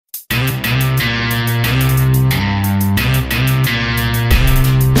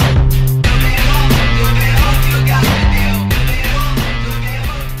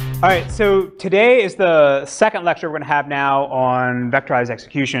All right, so today is the second lecture we're going to have now on vectorized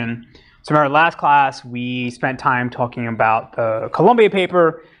execution. So in our last class, we spent time talking about the Columbia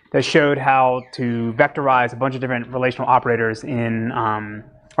paper that showed how to vectorize a bunch of different relational operators in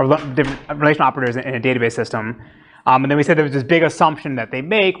different relational operators in a database system. And then we said there was this big assumption that they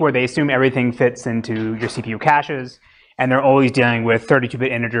make where they assume everything fits into your CPU caches, and they're always dealing with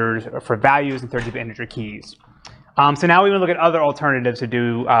 32-bit integers for values and 32-bit integer keys. So now we want to look at other alternatives to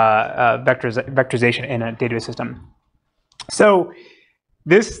do vectorization in a database system. So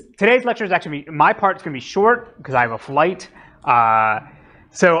today's lecture is actually, my part's going to be short because I have a flight.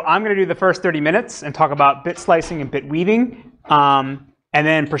 So I'm going to do the first 30 minutes and talk about bit slicing and bit weaving. And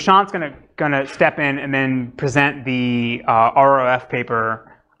then Prashant's going to step in and then present the ROF paper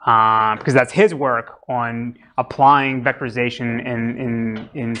because that's his work on applying vectorization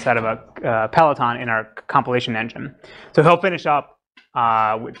inside of a Peloton in our compilation engine. So he'll finish up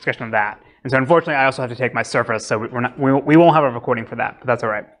with discussion of that. And so unfortunately, I also have to take my Surface, so we won't have a recording for that, but that's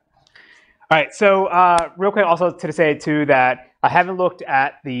all right. All right, so real quick also to say too that I haven't looked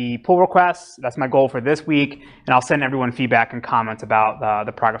at the pull requests. That's my goal for this week, and I'll send everyone feedback and comments about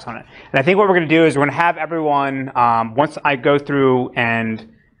the progress on it. And I think what we're going to do is we're going to have everyone, once I go through and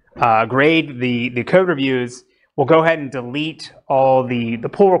grade the code reviews, we'll go ahead and delete all the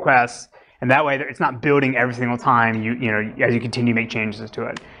pull requests, and that way it's not building every single time you know as you continue to make changes to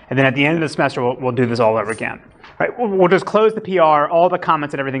it. And then at the end of the semester, we'll do this all over again. Right? We'll just close the PR. All the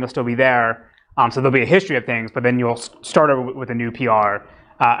comments and everything will still be there. So there'll be a history of things, but then you'll start over with a new PR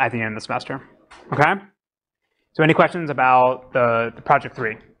at the end of the semester. Okay? So any questions about the project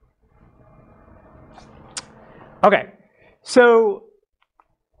 3? Okay. So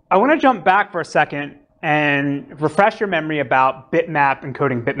I want to jump back for a second and refresh your memory about bitmap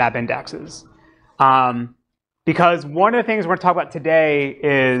encoding bitmap indexes. Because one of the things we're going to talk about today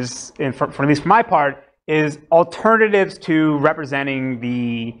is, at least for my part, is alternatives to representing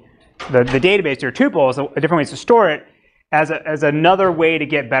the database, your tuples, different ways to store it, as another way to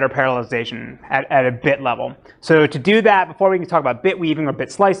get better parallelization at a bit level. So to do that, before we can talk about bit weaving or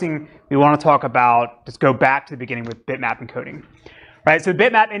bit slicing, we want to talk about, just go back to the beginning with bitmap encoding. Right, so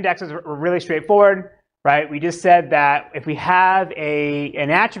bitmap indexes are really straightforward, right? We just said that if we have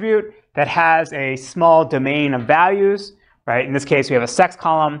an attribute that has a small domain of values, right? In this case, we have a sex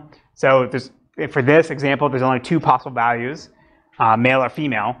column. So for this example, there's only 2 possible values, male or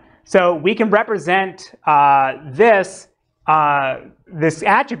female. So we can represent this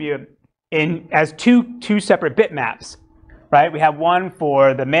attribute as two separate bitmaps, right? We have one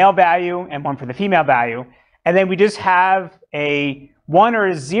for the male value and one for the female value. And then we just have a 1 or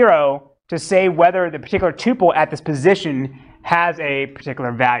a 0 to say whether the particular tuple at this position has a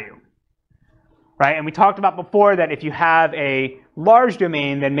particular value, right? And we talked about before that if you have a large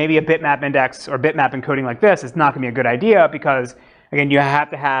domain, then maybe a bitmap index or bitmap encoding like this is not going to be a good idea because, again, you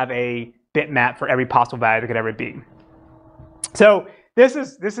have to have a bitmap for every possible value that could ever be. So this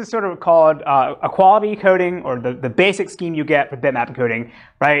is sort of called equality coding, or the basic scheme you get for bitmap encoding,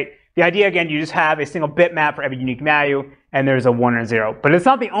 right? The idea, again, you just have a single bitmap for every unique value, and there's a 1 or 0. But it's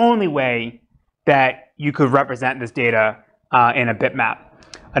not the only way that you could represent this data in a bitmap.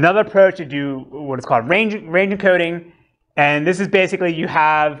 Another approach to do what is called range encoding, and this is basically you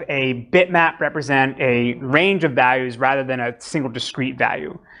have a bitmap represent a range of values rather than a single discrete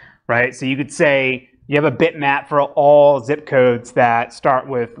value, right? So you could say you have a bitmap for all zip codes that start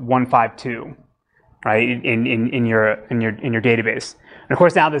with 152, right? In your database. And of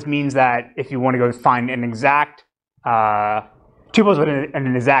course, now this means that if you want to go find an exact tuples with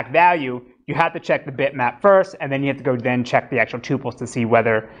an exact value, you have to check the bitmap first, and then you have to go then check the actual tuples to see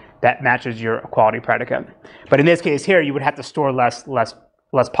whether that matches your equality predicate. But in this case here, you would have to store less bitmaps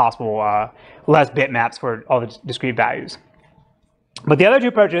for all the discrete values. But the other 2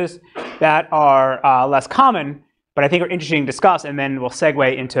 approaches that are less common, but I think are interesting to discuss, and then we'll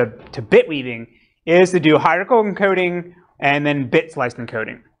segue into bit weaving, is to do hierarchical encoding and then bit sliced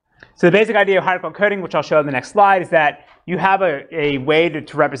encoding. So the basic idea of hierarchical encoding, which I'll show in the next slide, is that you have a way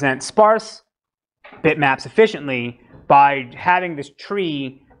to represent sparse bitmaps efficiently by having this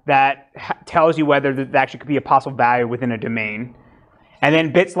tree that tells you whether that actually could be a possible value within a domain. And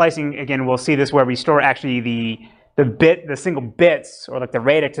then bit slicing, again, we'll see this where we store actually the single bits, or like the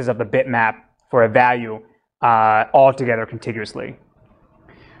radixes of the bitmap for a value all together contiguously.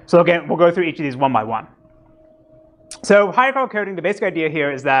 So again, we'll go through each of these one by one. So hierarchical encoding, the basic idea here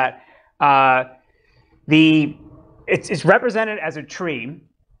is that it's represented as a tree,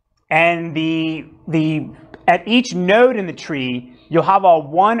 and at each node in the tree, you'll have a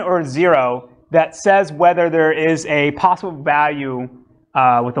 1 or a 0 that says whether there is a possible value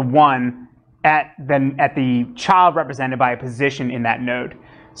with a 1 at the child represented by a position in that node.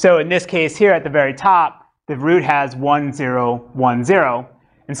 So in this case here at the very top, the root has 1, 0, 1, 0.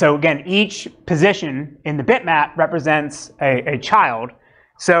 And so again, each position in the bitmap represents a child.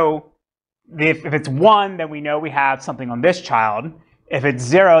 So if it's 1, then we know we have something on this child. If it's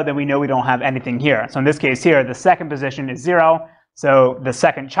 0, then we know we don't have anything here. So in this case here, the second position is 0. So the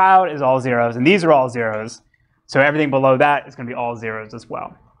second child is all zeros, and these are all zeros. So everything below that is going to be all zeros as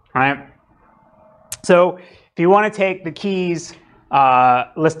well, right? So if you want to take the keys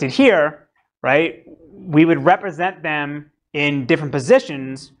listed here, right, we would represent them in different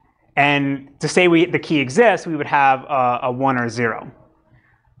positions, and to say the key exists, we would have a 1 or 0,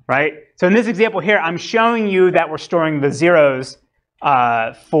 right? So in this example here, I'm showing you that we're storing the zeros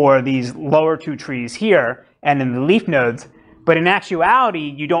for these lower 2 trees here and in the leaf nodes, but in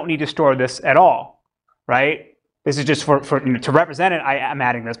actuality, you don't need to store this at all, right? This is just to represent it, I'm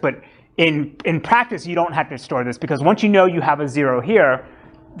adding this, but in practice, you don't have to store this, because once you know you have a 0 here,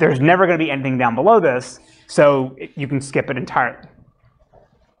 there's never going to be anything down below this, so you can skip it entirely,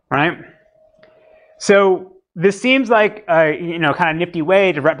 right? So this seems like a kind of nifty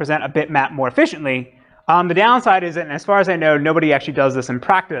way to represent a bitmap more efficiently. The downside is, and as far as I know, nobody actually does this in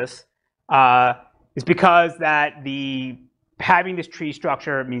practice, is because that having this tree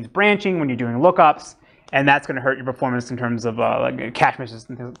structure means branching when you're doing lookups, and that's going to hurt your performance in terms of like cache misses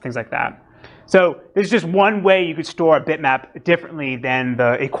and things like that. So there's just one way you could store a bitmap differently than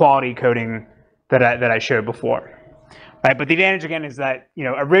the equality coding that I showed before, right? But the advantage again is that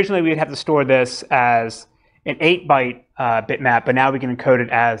originally we'd have to store this as an 8-byte bitmap, but now we can encode it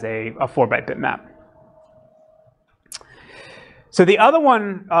as a 4-byte bitmap. So the other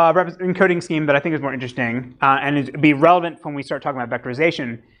one encoding scheme that I think is more interesting and it'd be relevant when we start talking about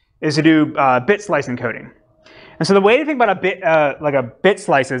vectorization is to do bit slice encoding. And so the way to think about a bit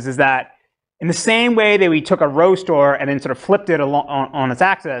slices is that in the same way that we took a row store and then sort of flipped it along on its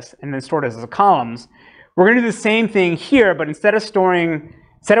axis and then stored it as columns, we're going to do the same thing here, but instead of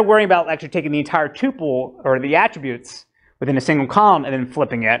worrying about actually taking the entire tuple or the attributes within a single column and then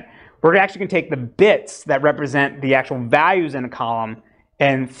flipping it, we're actually going to take the bits that represent the actual values in a column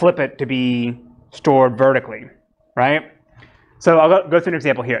and flip it to be stored vertically, right? So I'll go through an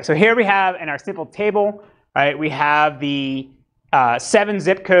example here. So here we have in our simple table, right, we have the 7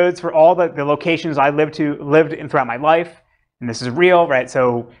 zip codes for all the locations I lived in throughout my life. And this is real, right?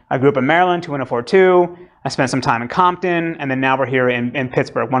 So I grew up in Maryland, 21042. I spent some time in Compton, and then now we're here in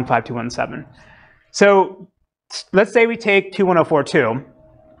Pittsburgh, 15217. So let's say we take 21042.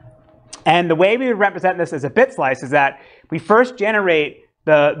 And the way we would represent this as a bit slice is that we first generate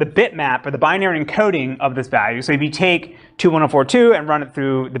the bitmap or the binary encoding of this value. So if you take 21042 and run it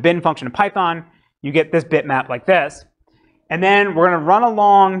through the bin function in Python, you get this bitmap like this. And then we're going to run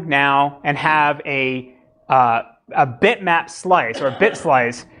along now and have a bitmap slice or a bit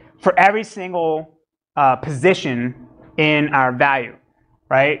slice for every single position in our value,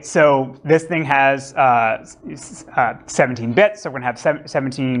 right? So this thing has 17 bits, so we're going to have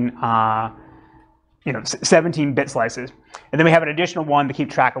 17 bit slices. And then we have an additional one to keep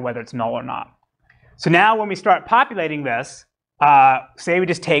track of whether it's null or not. So now when we start populating this, say we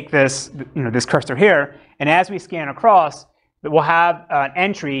just take this, this cursor here, and as we scan across, we'll have an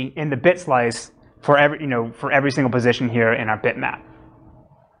entry in the bit slice for every single position here in our bitmap,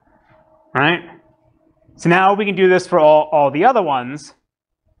 right? So now we can do this for all the other ones,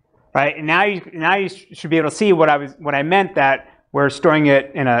 right? And now you should be able to see what I meant, that we're storing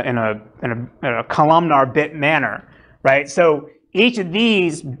it in a columnar bit manner, right? So each of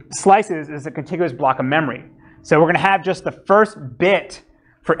these slices is a contiguous block of memory. So we're going to have just the first bit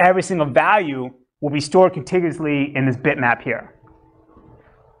for every single value will be stored contiguously in this bitmap here,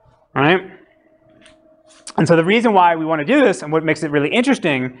 right? And so the reason why we want to do this and what makes it really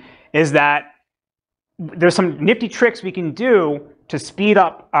interesting is that there's some nifty tricks we can do to speed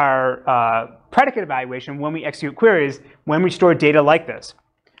up our predicate evaluation when we execute queries when we store data like this,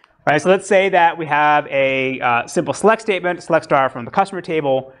 right? So let's say that we have a simple select statement, select star from the customer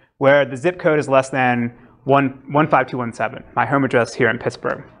table, where the zip code is less than 15217, my home address here in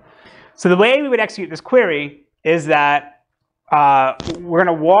Pittsburgh. So the way we would execute this query is that we're going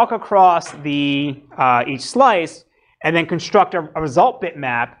to walk across each slice and then construct a result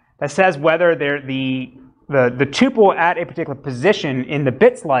bitmap that says whether the tuple at a particular position in the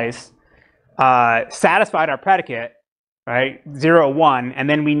bit slice satisfied our predicate, right, 0 or 1, and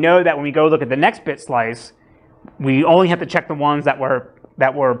then we know that when we go look at the next bit slice, we only have to check the ones that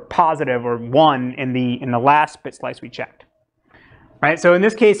were positive or 1 in the last bit slice we checked, right? So in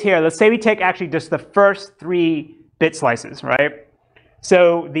this case here, let's say we take actually just the first 3 bit slices, right?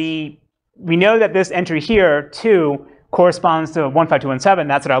 So we know that this entry here, 2, corresponds to 15217.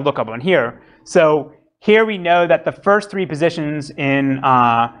 That's what I'll look up on here. So here we know that the first 3 positions in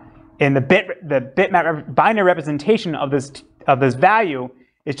the bitmap binary representation of this value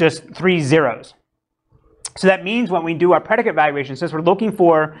is just 3 zeros. So that means when we do our predicate evaluation, since we're looking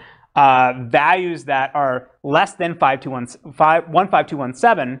for values that are less than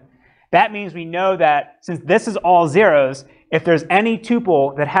 15217, that means we know that since this is all zeros, if there's any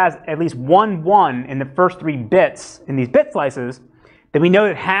tuple that has at least 1 1 in the first 3 bits in these bit slices, then we know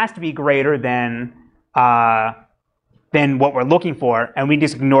it has to be greater than what we're looking for, and we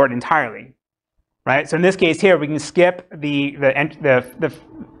just ignore it entirely, right? So in this case here, we can skip the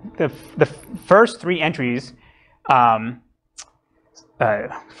first 3 entries. Yeah,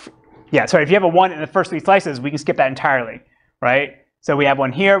 sorry, if you have a 1 in the first 3 slices, we can skip that entirely, right? So we have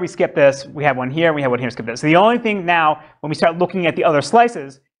 1 here, we skip this, we have 1 here, we have 1 here, skip this. So the only thing now, when we start looking at the other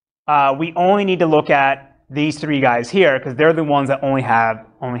slices, we only need to look at these 3 guys here, because they're the ones that only have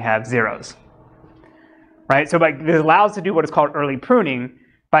zeros, right? So this allows us to do what is called early pruning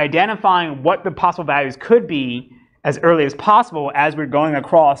by identifying what the possible values could be as early as possible as we're going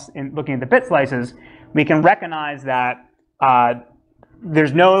across and looking at the bit slices. We can recognize that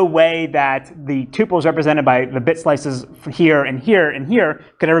there's no way that the tuples represented by the bit slices here and here and here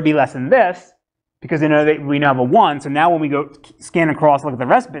could ever be less than this, because we know have a 1. So now when we go scan across, look at the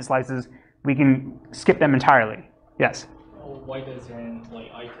rest of bit slices, we can skip them entirely. Yes? Why doesn't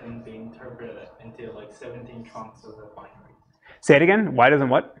item be interpreted into 17 chunks of the binary? Say it again. Why doesn't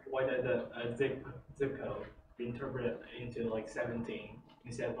what? Why does a zip code be interpreted into 17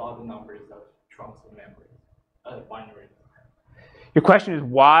 instead of all the numbers of chunks of memory, binary? Your question is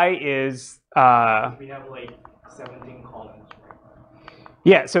why is we have 17 columns.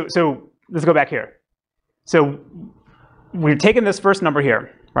 Yeah. So let's go back here. So we're taking this first number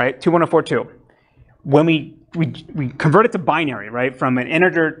here, right? 21042. When we convert it to binary, right, from an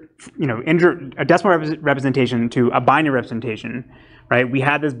integer, a decimal representation to a binary representation, right? We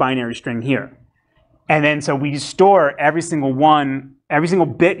had this binary string here, and then so we store every single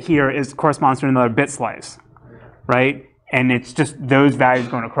bit here corresponds to another bit slice, right? And it's just those values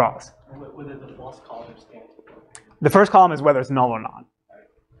going across. What does the false column stand for? The first column is whether it's null or not,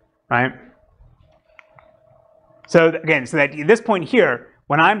 right? So again, so that at this point here,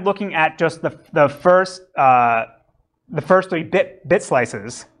 when I'm looking at just the first 3 bit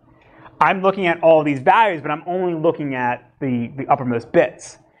slices, I'm looking at all these values, but I'm only looking at the uppermost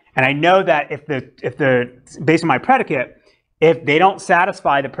bits. And I know that if based on my predicate, if they don't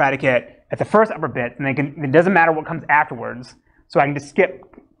satisfy the predicate at the first upper bit, and it doesn't matter what comes afterwards, so I can just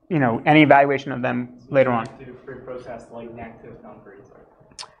skip any evaluation of them later on. To pre-process negative numbers.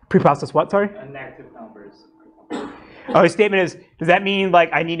 Pre-process what? Sorry. Negative numbers. Oh, his statement is, does that mean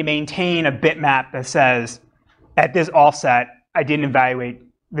I need to maintain a bitmap that says at this offset I didn't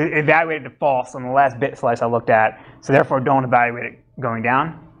evaluated to false on the last bit slice I looked at, so therefore don't evaluate it going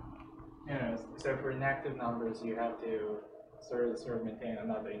down? Yeah. So for inactive numbers, you have to sort of maintain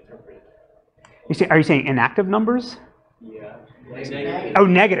another interpreter. Are you saying inactive numbers? Yeah. Oh,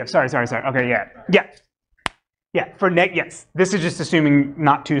 negative. Sorry. Okay, yeah. Yeah, yes. This is just assuming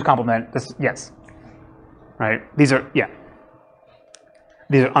not 2's complement. This, yes. Right? These are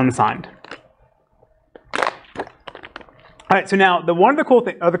unsigned. All right, so now one of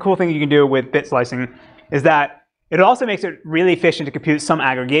the other cool things you can do with bit slicing is that it also makes it really efficient to compute sum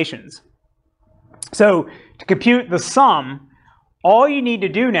aggregations. So to compute the sum, all you need to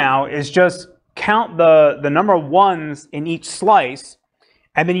do now is just count the number of 1s in each slice,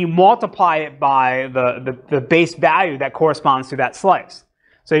 and then you multiply it by the base value that corresponds to that slice.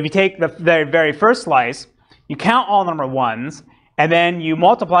 So if you take the very first slice, you count all the number of 1s, and then you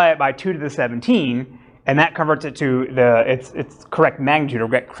multiply it by 2 to the 17, and that converts it to its correct magnitude or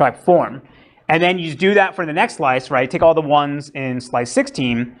correct form. And then you just do that for the next slice, right? Take all the 1s in slice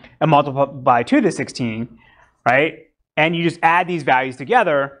 16 and multiply by 2 to the 16, right? And you just add these values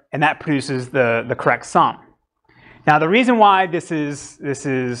together, and that produces the correct sum. Now, the reason why this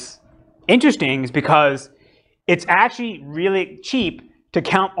is interesting is because it's actually really cheap to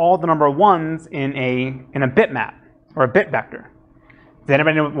count all the number of 1s in a bitmap or a bit vector. Does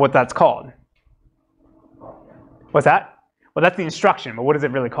anybody know what that's called? What's that? Well, that's the instruction, but what is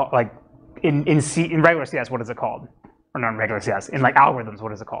it really called? In regular CS, what is it called? Or not in regular CS, in algorithms,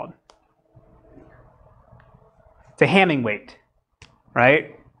 what is it called? It's a Hamming weight,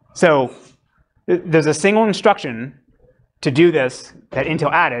 right? So there's a single instruction to do this that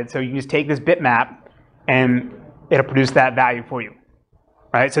Intel added, so you can just take this bitmap and it'll produce that value for you,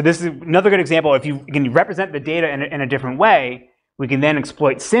 right? So this is another good example. If you can represent the data in a different way, we can then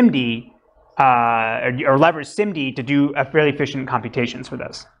exploit SIMD or leverage SIMD to do a fairly efficient computations for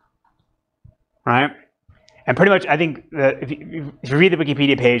this, right? And pretty much, I think if you read the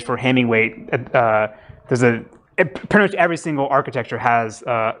Wikipedia page for Hamming weight, pretty much every single architecture has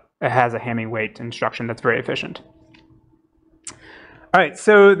a Hamming weight instruction that's very efficient. All right,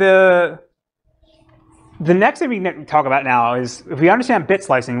 so the next thing we can talk about now is, if we understand bit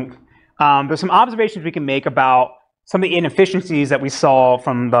slicing, there's some observations we can make about some of the inefficiencies that we saw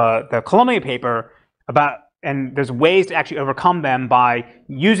from the Columbia paper and there's ways to actually overcome them by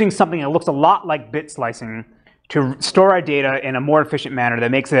using something that looks a lot like bit slicing to store our data in a more efficient manner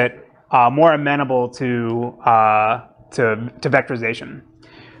that makes it more amenable to vectorization.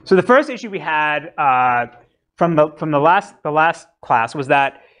 So the first issue we had from the last class was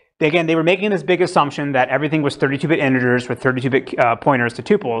that, again, they were making this big assumption that everything was 32-bit integers with 32-bit pointers to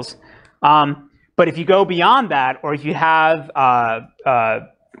tuples. But if you go beyond that, or if you have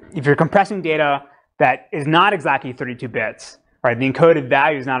if you're compressing data that is not exactly 32 bits, right? The encoded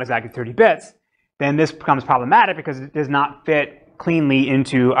value is not exactly 30 bits, then this becomes problematic because it does not fit cleanly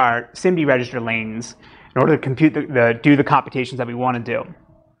into our SIMD register lanes in order to compute do the computations that we want to do.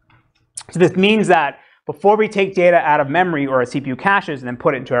 So this means that before we take data out of memory or our CPU caches and then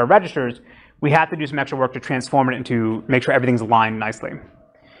put it into our registers, we have to do some extra work to transform it into make sure everything's aligned nicely.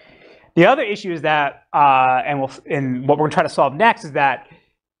 The other issue is that, and what we're going to try to solve next is that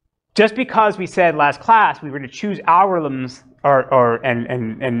just because we said last class we were going to choose algorithms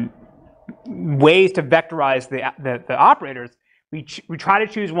and ways to vectorize the operators, we try to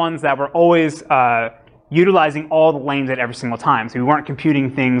choose ones that were always utilizing all the lanes at every single time. So we weren't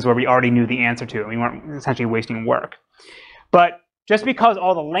computing things where we already knew the answer to. We weren't essentially wasting work. But just because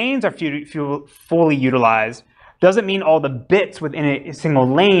all the lanes are fully utilized doesn't mean all the bits within a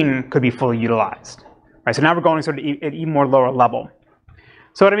single lane could be fully utilized. Right? So now we're going sort of at even more lower level.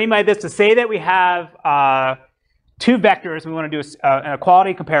 So what I mean by this, to say that we have two vectors, we want to do an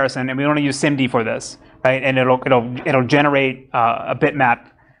equality comparison, and we want to use SIMD for this, right? And it'll generate a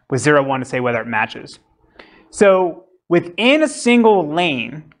bitmap with 0, 1 to say whether it matches. So within a single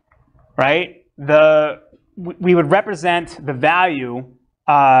lane, right, we would represent the value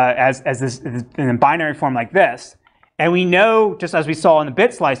as this in a binary form like this, and we know, just as we saw in the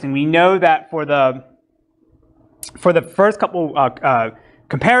bit slicing, we know that for the first couple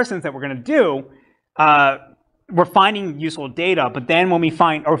comparisons that we're going to do, we're finding useful data, but then when we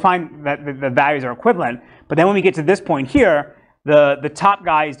find that the values are equivalent, but then when we get to this point here, the top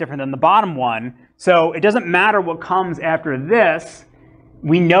guy is different than the bottom one, so it doesn't matter what comes after this,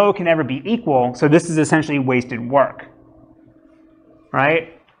 we know it can never be equal, so this is essentially wasted work,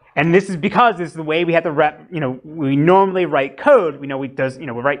 right? And this is because this is the way we have to we normally write code, we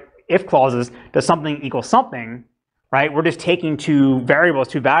write if clauses, does something equal something, right? We're just taking two variables,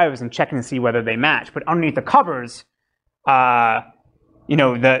 two values, and checking to see whether they match. But underneath the covers, the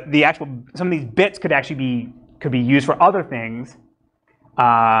actual some of these bits could actually be used for other things,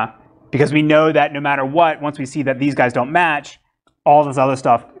 because we know that no matter what, once we see that these guys don't match, all this other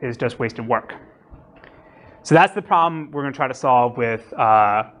stuff is just wasted work. So that's the problem we're going to try to solve with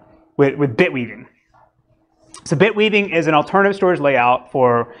bit weaving. So bit weaving is an alternative storage layout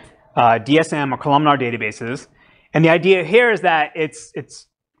for DSM or columnar databases. And the idea here is that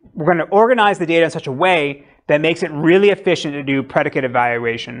we're going to organize the data in such a way that makes it really efficient to do predicate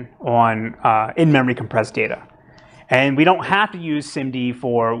evaluation on in-memory compressed data. And we don't have to use SIMD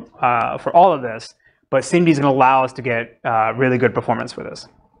for all of this, but SIMD is going to allow us to get really good performance for this.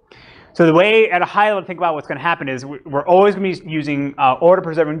 So the way, at a high level, to think about what's going to happen is we're always going to be using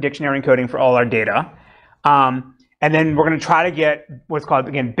order-preserving dictionary encoding for all our data. And then we're going to try to get what's called,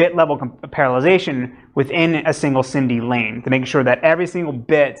 again, bit-level parallelization within a single SIMD lane to make sure that every single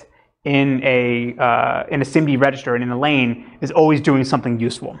bit in a SIMD register and in a lane is always doing something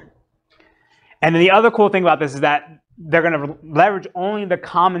useful. And then the other cool thing about this is that they're going to leverage only the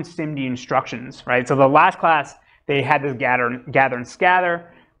common SIMD instructions, right? So the last class, they had this gather and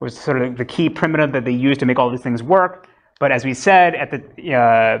scatter, was sort of the key primitive that they used to make all these things work. But as we said, at the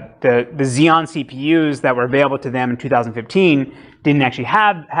Xeon CPUs that were available to them in 2015 didn't actually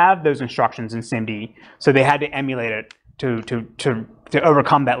have those instructions in SIMD, so they had to emulate it to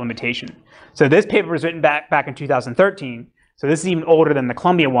overcome that limitation. So this paper was written back in 2013. So this is even older than the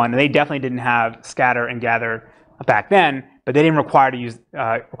Columbia one, and they definitely didn't have scatter and gather back then, but they didn't require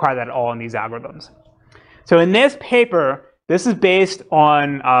that at all in these algorithms. So in this paper, this is based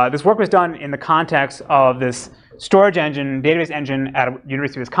on this work was done in the context of this storage engine, database engine at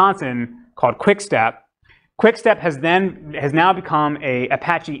University of Wisconsin called QuickStep. QuickStep has now become a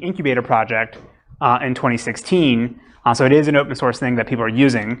Apache incubator project in 2016, So it is an open source thing that people are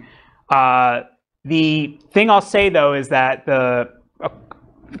using. The thing I'll say, though, is that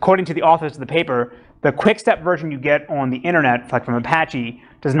according to the authors of the paper, the quick step version you get on the internet, like from Apache,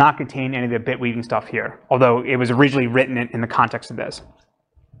 does not contain any of the bit weaving stuff here, although it was originally written in the context of this.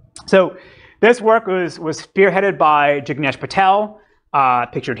 So this work was spearheaded by Jignesh Patel,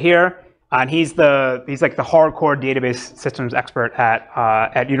 pictured here, and he's like the hardcore database systems expert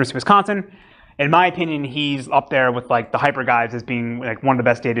at University of Wisconsin. In my opinion, he's up there with like the hyper guys as being like one of the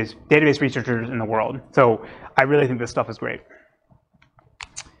best database researchers in the world. So I really think this stuff is great.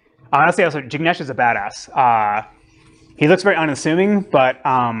 Honestly, also Jignesh is a badass. He looks very unassuming, but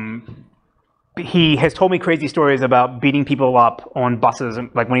he has told me crazy stories about beating people up on buses,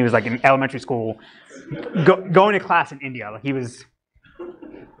 like when he was like in elementary school, going to class in India. Like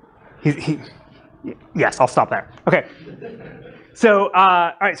yes, I'll stop there. Okay. So,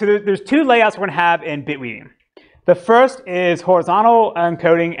 all right, so there's two layouts we're going to have in bit weaving. The first is horizontal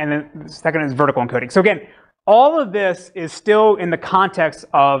encoding, and then the second is vertical encoding. So again, all of this is still in the context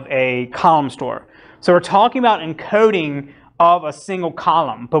of a column store. So we're talking about encoding of a single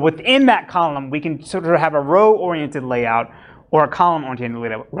column, but within that column, we can sort of have a row-oriented layout or a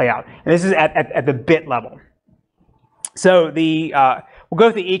column-oriented layout. And this is at the bit level. So we'll go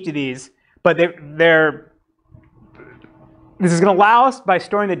through each of these, but this is going to allow us, by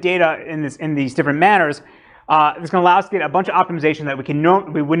storing the data in these different manners, it's going to allow us to get a bunch of optimization that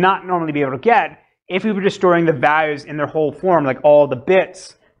we would not normally be able to get if we were just storing the values in their whole form, like all the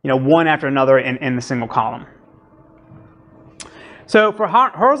bits, one after another in the single column. So for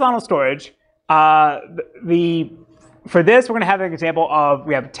horizontal storage, for this, we're going to have an example of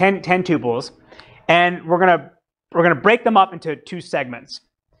we have 10 tuples, and we're going to break them up into two segments.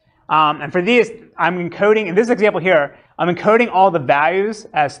 And for these, I'm encoding, in this example here, I'm encoding all the values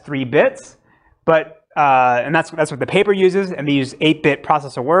as 3 bits, but and that's what the paper uses, and they use 8-bit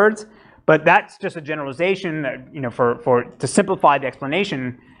processor words. But that's just a generalization that, to simplify the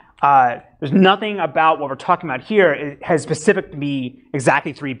explanation. There's nothing about what we're talking about here. It has specific to be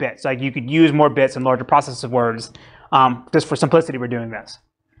exactly 3 bits. Like you could use more bits and larger processor words. Just for simplicity, we're doing this.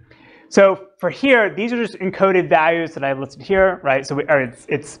 So for here, these are just encoded values that I listed here, right? So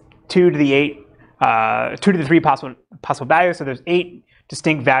it's 2 to the 8, 2 to the 3 possible values. So there's 8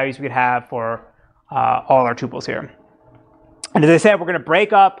 distinct values we could have for all our tuples here. And as I said, we're going to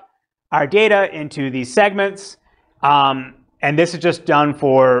break up our data into these segments. And this is just done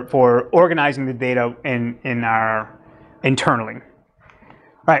for organizing the data internally. All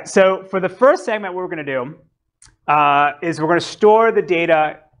right, so for the first segment, what we're going to do is we're going to store the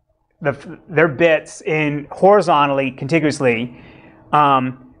data, their bits, in horizontally, contiguously,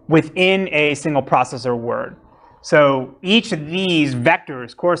 within a single processor word. So each of these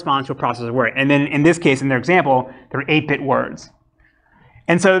vectors corresponds to a processor word. And then in this case, in their example, they're 8-bit words.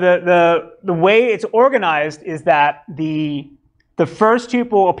 And so the way it's organized is that the first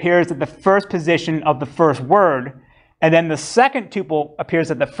tuple appears at the first position of the first word, and then the second tuple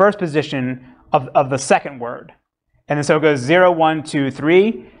appears at the first position of the second word. And then so it goes 0, 1, 2,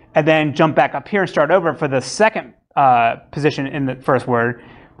 3, and then jump back up here and start over for the second position in the first word,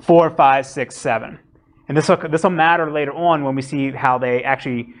 4, 5, 6, 7. And this will matter later on when we see how they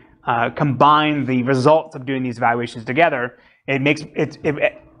actually combine the results of doing these evaluations together. It makes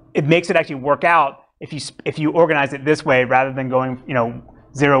it actually work out if you organize it this way rather than going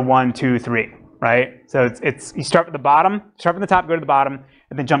 0, 1, 2, 3, right? So you start from the bottom, start from the top, go to the bottom,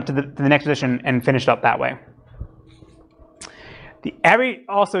 and then jump to the next position and finish it up that way. Every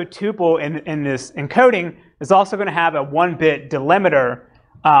also tuple in this encoding is also going to have a 1-bit delimiter,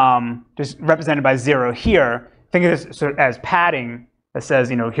 just represented by 0 here. Think of this sort of as padding that says,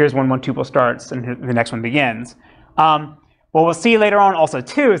 here's when one tuple starts and the next one begins. What we'll see later on also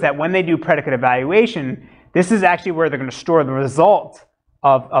too is that when they do predicate evaluation, this is actually where they're going to store the result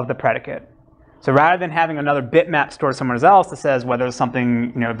of the predicate. So rather than having another bitmap stored somewhere else that says whether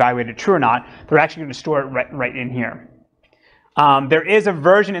something evaluated true or not, they're actually going to store it right in here. There is a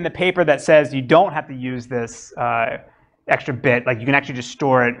version in the paper that says you don't have to use this extra bit. Like you can actually just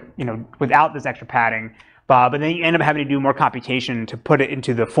store it without this extra padding. But then you end up having to do more computation to put it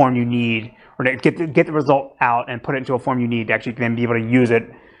into the form you need, or to get the result out and put it into a form you need to actually then be able to use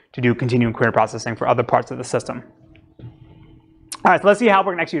it to do continuum query processing for other parts of the system. All right, so let's see how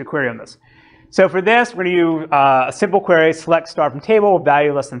we're going to execute a query on this. So for this, we're going to use a simple query, select star from table with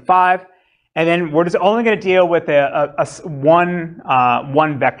value less than 5. And then we're just only going to deal with one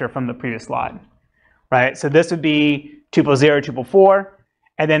vector from the previous slide, right? So this would be tuple 0, tuple 4.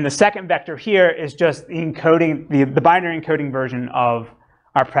 And then the second vector here is just the encoding, the binary encoding version of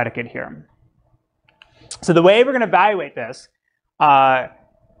our predicate here. So the way we're going to evaluate this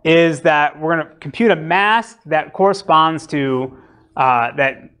is that we're going to compute a mask that corresponds to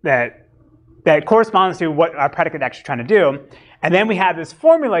that corresponds to what our predicate actually trying to do, and then we have this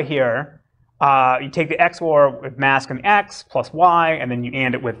formula here. You take the XOR with mask and x plus y, and then you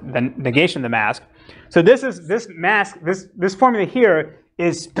AND it with the negation of the mask. So this formula here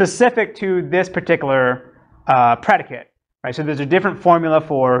is specific to this particular predicate, right? So there's a different formula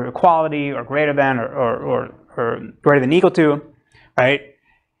for equality or greater than or greater than equal to, right?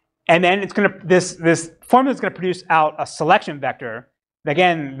 And then it's going to this formula is going to produce out a selection vector.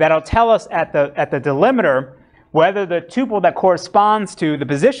 Again, that'll tell us at the delimiter whether the tuple that corresponds to the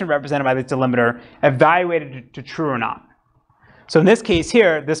position represented by this delimiter evaluated to true or not. So in this case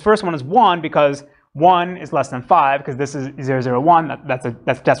here, this first one is 1 because 1 is less than 5 because this is 0, 0, 1.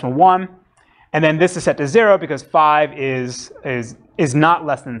 That's decimal 1. And then this is set to 0 because 5 is not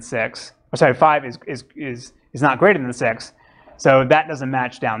less than 6. Or sorry, 5 is not greater than 6. So that doesn't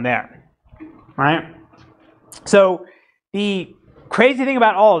match down there, right? So the crazy thing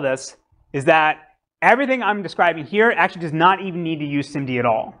about all of this is that everything I'm describing here actually does not even need to use SIMD at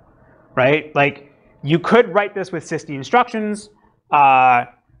all, right? Like you could write this with SysD instructions, right?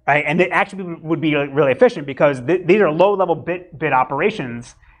 And it actually would be really efficient because these are low-level bit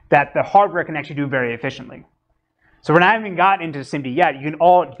operations that the hardware can actually do very efficiently. So we're not even got into SIMD yet. You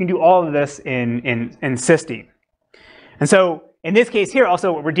can do all of this in SysD. And so in this case here,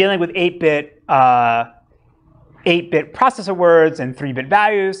 also we're dealing with 8-bit processor words and 3-bit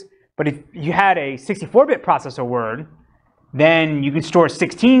values. But if you had a 64-bit processor word, then you could store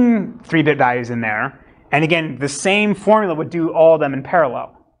 16 3-bit values in there. And again, the same formula would do all of them in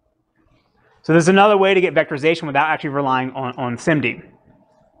parallel. So there's another way to get vectorization without actually relying on SIMD.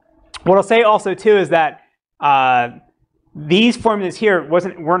 What I'll say also too is that these formulas here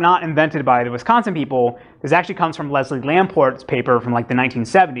were not invented by the Wisconsin people. This actually comes from Leslie Lamport's paper from like the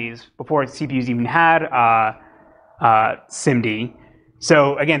 1970s, before CPUs even had SIMD.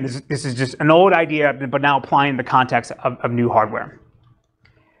 So again, this is just an old idea, but now applying the context of new hardware.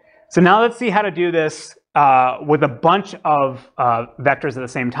 So now let's see how to do this with a bunch of vectors at the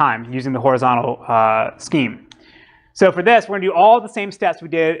same time using the horizontal scheme. So for this, we're going to do all the same steps we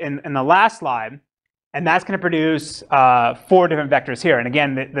did in the last slide, and that's going to produce 4 different vectors here. And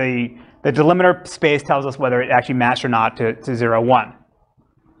again, the delimiter space tells us whether it actually matched or not to 0, 1.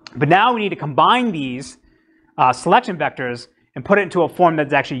 But now we need to combine these selection vectors and put it into a form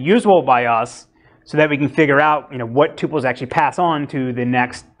that's actually usable by us so that we can figure out what tuples actually pass on to the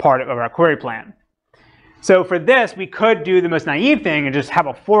next part of our query plan. So for this, we could do the most naive thing and just have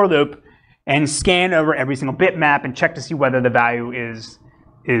a for loop and scan over every single bitmap and check to see whether the value is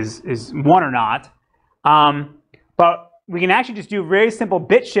 1 or not. But we can actually just do very simple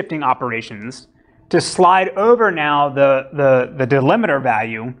bit shifting operations to slide over now the delimiter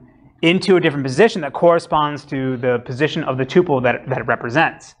value into a different position that corresponds to the position of the tuple that it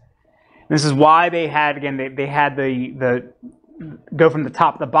represents. This is why they had, again, they had the go from the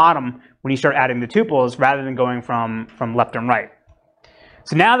top to the bottom when you start adding the tuples rather than going from left and right.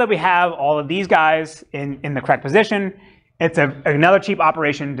 So now that we have all of these guys in the correct position, it's another cheap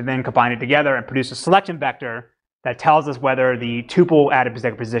operation to then combine it together and produce a selection vector that tells us whether the tuple at a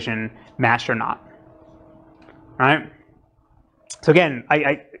particular position matched or not. All right? So again,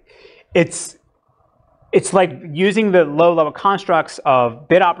 it's like using the low-level constructs of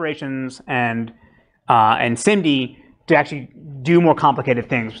bit operations and SIMD to actually do more complicated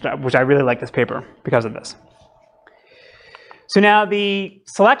things, which I really like this paper because of this. So now the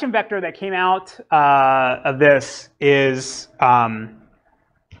selection vector that came out of this is,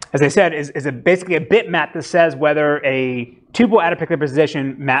 as I said, is basically a bitmap that says whether a tuple at a particular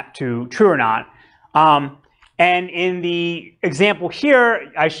position mapped to true or not. And in the example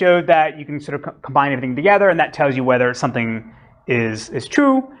here, I showed that you can sort of combine everything together, and that tells you whether something is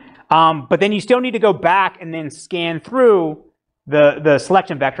true. But then you still need to go back and then scan through the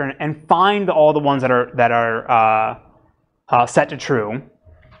selection vector and find all the ones that are set to true.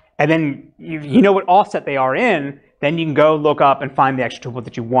 And then you know what offset they are in, then you can go look up and find the extra tuple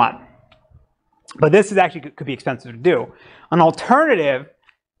that you want. But this is actually could be expensive to do. An alternative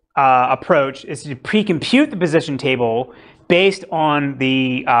approach is to pre-compute the position table based on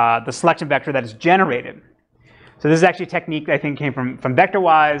the selection vector that is generated. So this is actually a technique that I think came from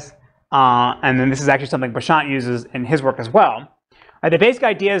Vectorized, and then this is actually something Prashant uses in his work as well. The basic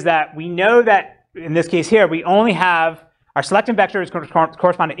idea is that we know that in this case here, we only have our selection vector is going to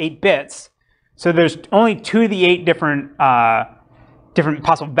correspond to 8 bits. So there's only 2 of the 8 different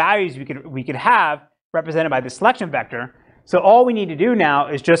possible values we could have represented by the selection vector. So all we need to do now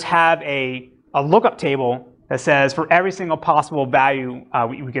is just have a a lookup table that says for every single possible value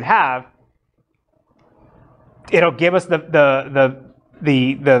we could have, it'll give us the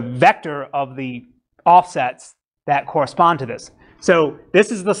vector of the offsets that correspond to this. So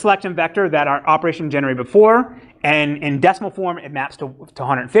this is the selection vector that our operation generated before, and in decimal form it maps to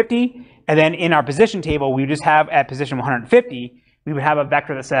 150. And then in our position table, we just have at position 150, we would have a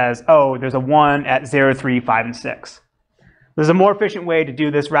vector that says, oh, there's a 1 at 0, 3, 5, and 6. There's a more efficient way to do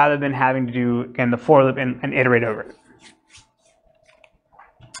this rather than having to do, again, the for loop and iterate over it.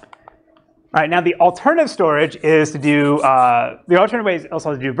 All right, now the alternative storage is to do, the alternative way is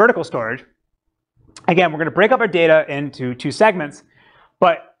also to do vertical storage. Again, we're going to break up our data into 2 segments,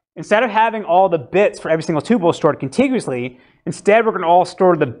 but instead of having all the bits for every single tuple stored contiguously, instead we're going to all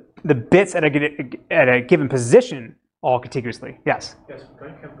store the bits at a given position all contiguously. Yes? Yes, can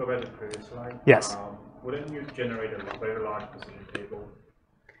you go back to the previous slide? Yes. Wouldn't you generate a very large position table?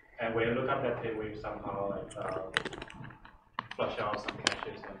 And when you look at that table, you somehow like flush out some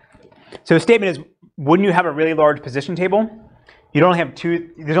caches. So the statement is, wouldn't you have a really large position table? You don't have 2,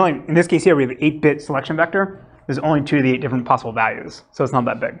 there's only, in this case here, we have an 8-bit selection vector. There's only 2 of the 8 different possible values, so it's not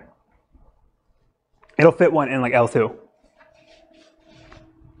that big. It'll fit one in like L2. All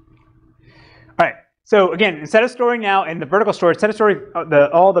right, so again, instead of storing now in the vertical storage, instead of storing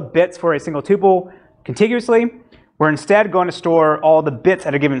all the bits for a single tuple contiguously, we're instead going to store all the bits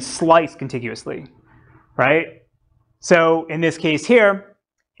at a given slice contiguously, right? So in this case here,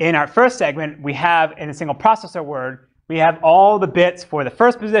 in our first segment, we have in a single processor word, we have all the bits for the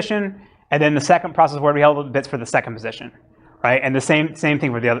first position, and then the second processor word, we have all the bits for the second position, right? And the same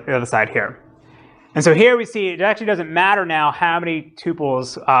thing for the other side here. And so here we see it actually doesn't matter now how many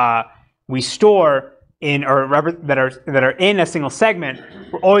tuples we store in or that are in a single segment.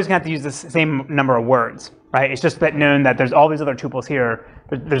 We're always going to have to use the same number of words, right? It's just that known that there's all these other tuples here.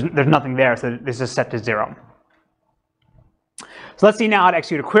 There's nothing there, so it's just set to 0. So let's see now how to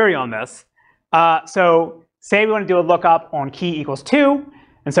execute a query on this. So say we want to do a lookup on key equals 2,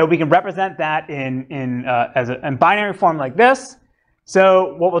 and so we can represent that in binary form like this.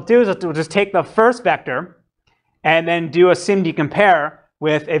 So what we'll do is we'll just take the first vector and then do a SIMD compare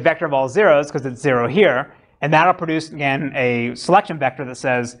with a vector of all zeros, because it's 0 here, and that'll produce, again, a selection vector that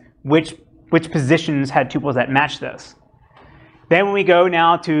says which positions had tuples that match this. Then when we go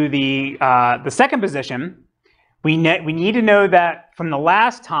now to the second position, we need to know that from the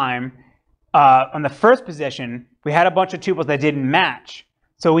last time, on the first position, we had a bunch of tuples that didn't match.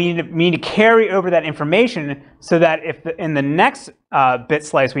 So we need to carry over that information so that if in the next bit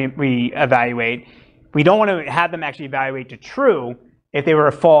slice we evaluate, we don't want to have them actually evaluate to true if they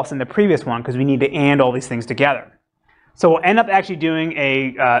were false in the previous one, because we need to AND all these things together. So we'll end up actually doing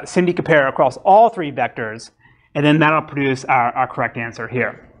a SIMD compare across all 3 vectors, and then that'll produce our correct answer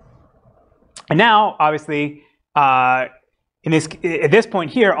here. And now, obviously, at this point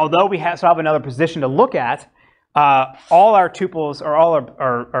here, although we still have another position to look at, all our tuples or all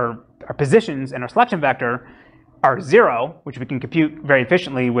our positions in our selection vector are 0, which we can compute very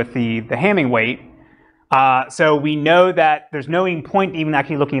efficiently with the Hamming weight. So we know that there's no point even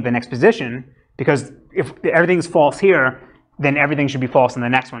actually looking at the next position, because if everything's false here, then everything should be false in the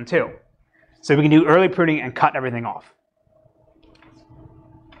next one too. So we can do early pruning and cut everything off.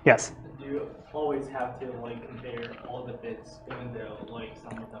 Yes? Do you always have to like compare all the bits, even though like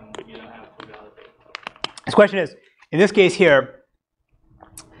some of them you don't have to validate? This question is, in this case here,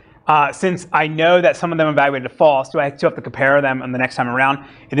 since I know that some of them are evaluated to false, do I still have to compare them on the next time around?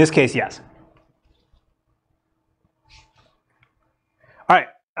 In this case, yes. All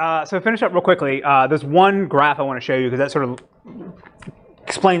right, so to finish up real quickly, there's one graph I want to show you because that sort of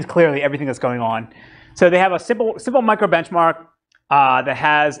explains clearly everything that's going on. So they have a simple micro benchmark that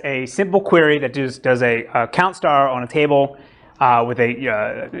has a simple query that just does a count star on a table with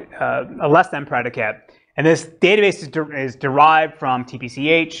a less than predicate. And this database is derived from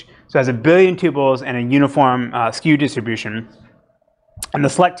TPCH, so it has 1 billion tuples and a uniform skew distribution. And the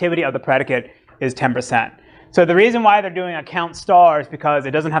selectivity of the predicate is 10%. So the reason why they're doing a count star is because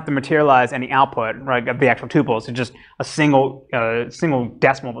it doesn't have to materialize any output, right, of the actual tuples. It's just a single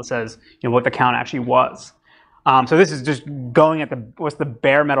decimal that says what the count actually was. So this is just going at what's the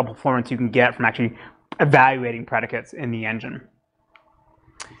bare metal performance you can get from actually evaluating predicates in the engine.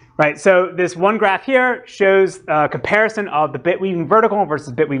 Right, so this one graph here shows a comparison of the bit weaving vertical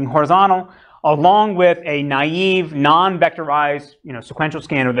versus bit weaving horizontal, along with a naive, non-vectorized, sequential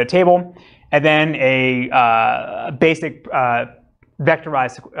scan of the table, and then a basic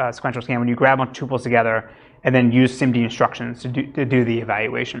vectorized sequential scan when you grab a bunch of tuples together and then use SIMD instructions to do the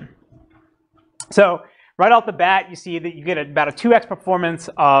evaluation. So right off the bat, you see that you get about a 2x performance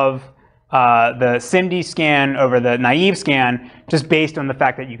of the SIMD scan over the naive scan, just based on the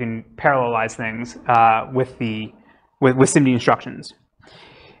fact that you can parallelize things with SIMD instructions.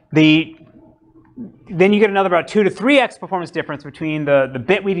 Then you get another about 2 to 3x performance difference between the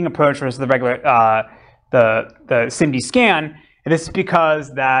bit weaving approach versus the regular the SIMD scan. And this is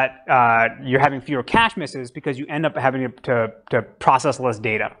because that you're having fewer cache misses because you end up having to process less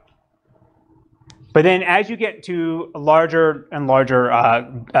data. But then as you get to a larger and larger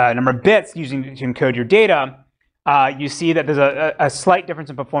number of bits using to encode your data, you see that there's a slight difference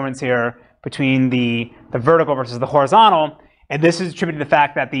in performance here between the vertical versus the horizontal. And this is attributed to the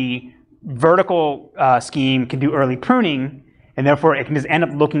fact that the vertical scheme can do early pruning, and therefore it can just end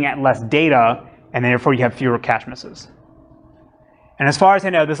up looking at less data, and therefore you have fewer cache misses. And as far as I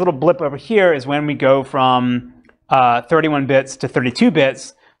know, this little blip over here is when we go from 31 bits to 32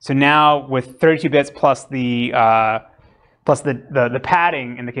 bits. So now with 32 bits plus the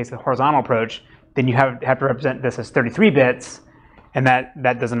padding in the case of the horizontal approach, then you have to represent this as 33 bits, and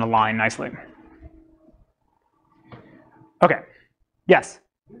that doesn't align nicely. Okay. Yes?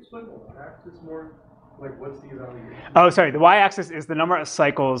 Can you explain the y-axis more? Like, what's the evaluation? Oh, sorry. The y-axis is the number of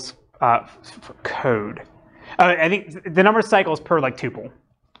cycles for code. I think the number of cycles per like tuple.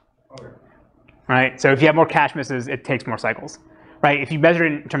 Okay. Right. So if you have more cache misses, it takes more cycles. Right. If you measure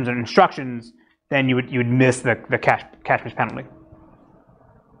it in terms of instructions, then you would miss the cache miss penalty.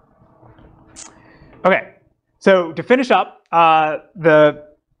 Okay. So to finish up, what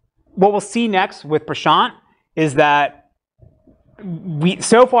we'll see next with Prashant is that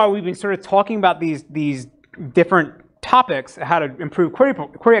so far we've been sort of talking about these different topics, how to improve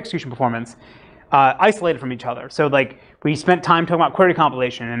query execution performance, isolated from each other. So like we spent time talking about query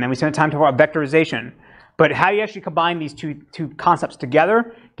compilation, and then we spent time talking about vectorization. But how you actually combine these two concepts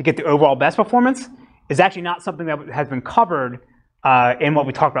together to get the overall best performance is actually not something that has been covered in what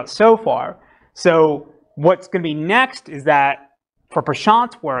we talked about so far. So what's going to be next is that for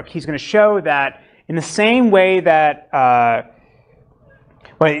Prashant's work, he's going to show that in the same way that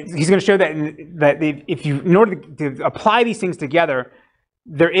he's going to show that in order to apply these things together,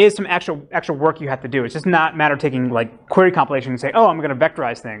 there is some extra work you have to do. It's just not a matter of taking like query compilation and say, oh, I'm going to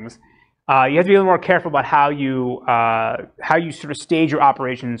vectorize things. You have to be a little more careful about how you sort of stage your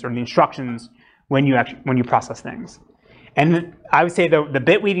operations or the instructions when you process things. And I would say the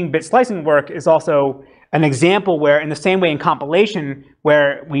bit weaving, bit slicing work is also an example where, in the same way in compilation,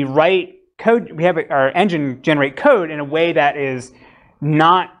 where we write code, we have our engine generate code in a way that is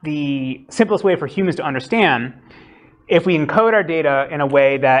not the simplest way for humans to understand. If we encode our data in a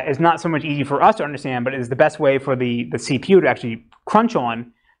way that is not so much easy for us to understand, but is the best way for the CPU to actually crunch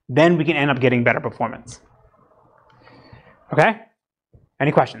on, then we can end up getting better performance. Okay?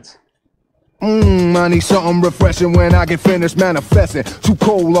 Any questions? I need something refreshing when I get finished manifesting. Too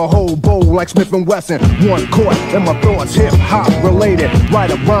cold, a whole bowl like Smith & Wesson. One chord and my thoughts hip-hop related.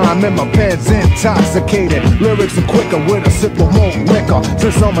 Write a rhyme and my pen's intoxicated. Lyrics are quicker with a sip of more liquor.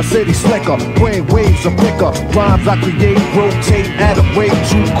 Since I'm a city slicker, brain waves are quicker. Rhymes I create, rotate at a rate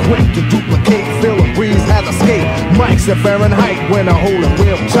too quick to duplicate. Feel a breeze at escape. Mics at Fahrenheit when I hold it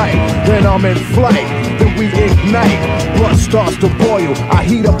real tight. Then I'm in flight, then we ignite. Blood starts to boil, I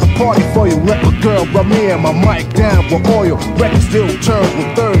heat up the party for you. Let my girl rub me and my mic down with oil. Record still turns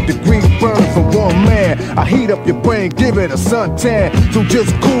with third-degree burn from one man. I heat up your brain, give it a suntan. So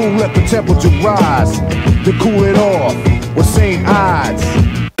just cool, let the temperature rise. To cool it off with same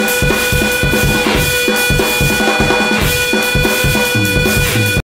odds.